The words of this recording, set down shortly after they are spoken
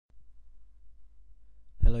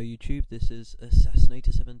Hello YouTube, this is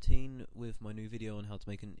Assassinator17 with my new video on how to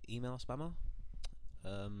make an email spammer.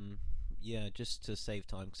 Yeah, just to save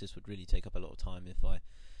time, because this would really take up a lot of time if I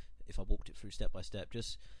walked it through step by step.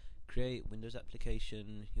 Just create Windows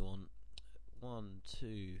application. You want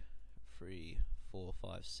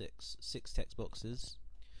 6 text boxes.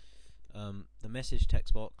 The message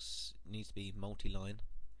text box needs to be multi-line.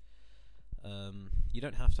 You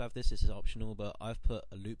don't have to have this is optional, but I've put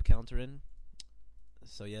a loop counter in.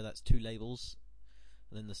 So yeah, that's 2 labels,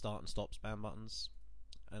 and then the start and stop spam buttons.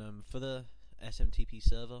 And for the SMTP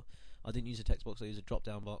server, I didn't use a text box, I used a drop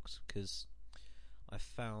down box, because I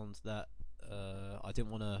found that I didn't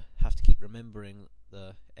want to have to keep remembering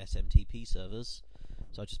the SMTP servers,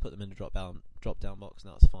 so I just put them in the drop down box,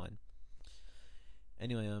 and that was fine.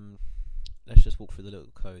 Anyway, let's just walk through the little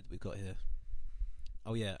code we've got here.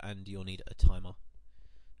 Oh yeah, and you'll need a timer.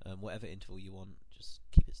 Whatever interval you want, just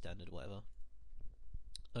keep it standard, whatever.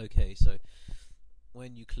 Okay, so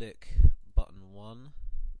when you click button 1,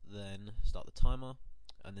 then start the timer,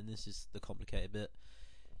 and then this is the complicated bit.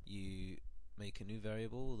 You make a new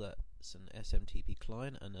variable that's an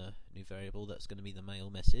SmtpClient and a new variable that's going to be the mail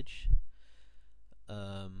message.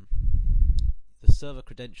 The server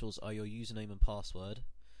credentials are your username and password,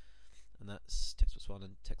 and that's textbox 1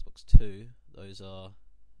 and textbox 2. Those are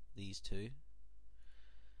these two.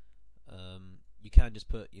 You can just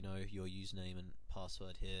put, your username and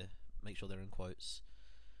password here. Make sure they're in quotes.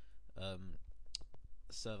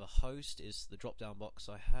 Server host is the drop-down box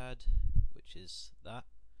I had, which is that.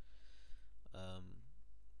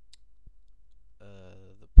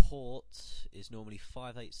 The port is normally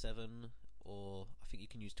 587, or I think you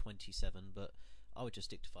can use 27, but I would just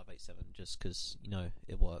stick to 587 just because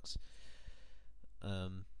it works.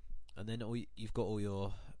 And then you've got all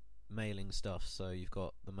your mailing stuff, so you've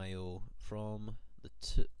got the mail from, the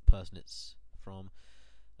person it's from,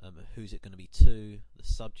 who's it going to be to, the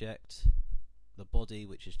subject, the body,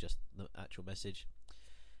 which is just the actual message,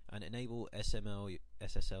 and enable SSL.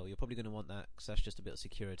 You're probably going to want that because that's just a bit of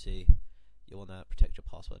security. You want that, protect your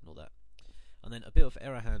password and all that. And then a bit of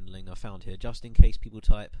error handling I found here, just in case people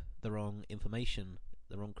type the wrong information,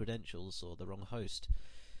 the wrong credentials, or the wrong host.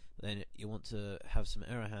 Then you want to have some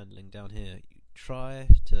error handling down here. You try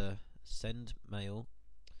to send mail,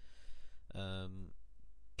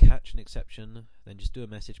 catch an exception, then just do a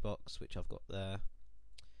message box, which I've got there.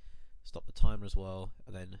 Stop the timer as well,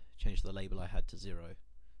 and then change the label I had to 0.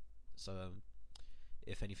 So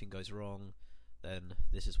if anything goes wrong, then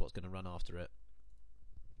this is what's going to run after it.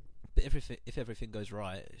 But if everything goes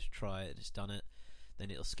right, try it, it's done it,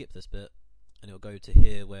 then it'll skip this bit, and it'll go to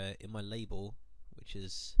here where in my label, which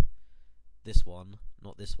is this one,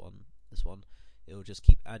 not this one, this one, it'll just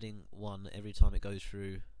keep adding 1 every time it goes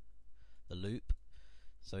through the loop.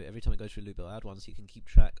 So every time it goes through the loop, it'll add 1, so you can keep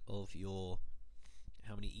track of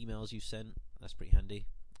how many emails you've sent. That's pretty handy.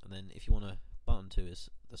 And then if you want a button to, is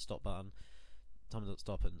the stop button.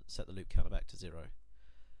 Time.stop and set the loop counter back to 0.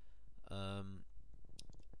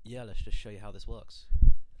 Yeah, let's just show you how this works.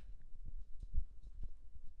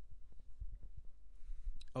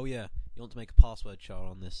 Oh yeah, you want to make a password char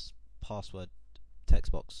on this password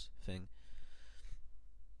text box thing.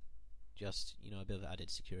 Just, a bit of added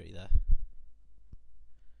security there.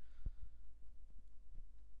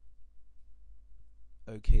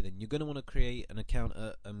 Okay, then you're going to want to create an account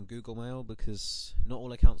at Google Mail, because not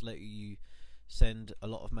all accounts let you send a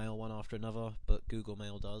lot of mail one after another, but Google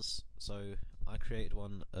Mail does. So I created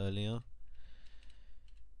one earlier.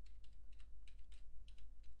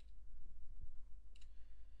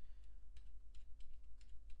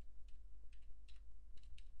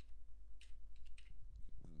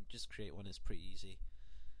 Just create one, it's pretty easy.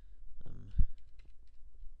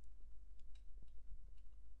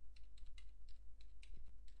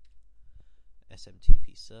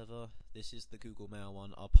 SMTP server. This is the Google Mail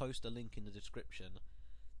one. I'll post a link in the description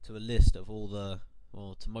to a list of to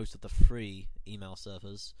most of the free email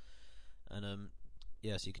servers, and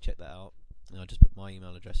yeah, so you can check that out. And I'll just put my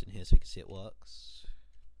email address in here so you can see it works.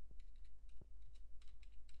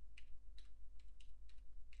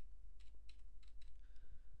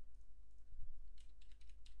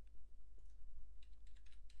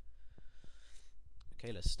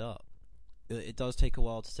 Okay, let's start. It does take a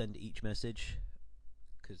while to send each message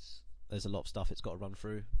because there's a lot of stuff it's got to run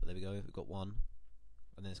through, but there we go, we've got 1,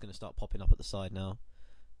 and then it's going to start popping up at the side now.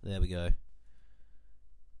 There we go,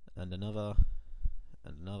 and another,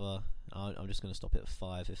 and another. I'm just going to stop it at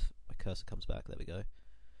 5 if my cursor comes back. There we go.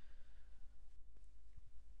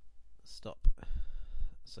 Stop.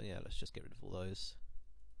 So yeah, let's just get rid of all those,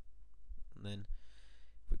 and then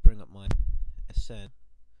if we bring up my Send,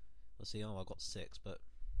 we'll see, I've got 6, but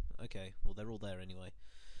Okay, well they're all there anyway.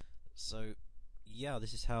 So yeah,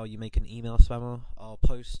 this is how you make an email spammer. I'll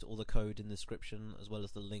post all the code in the description as well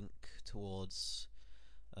as the link towards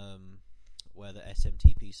where the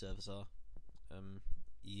SMTP servers are.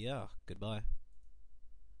 Yeah, goodbye.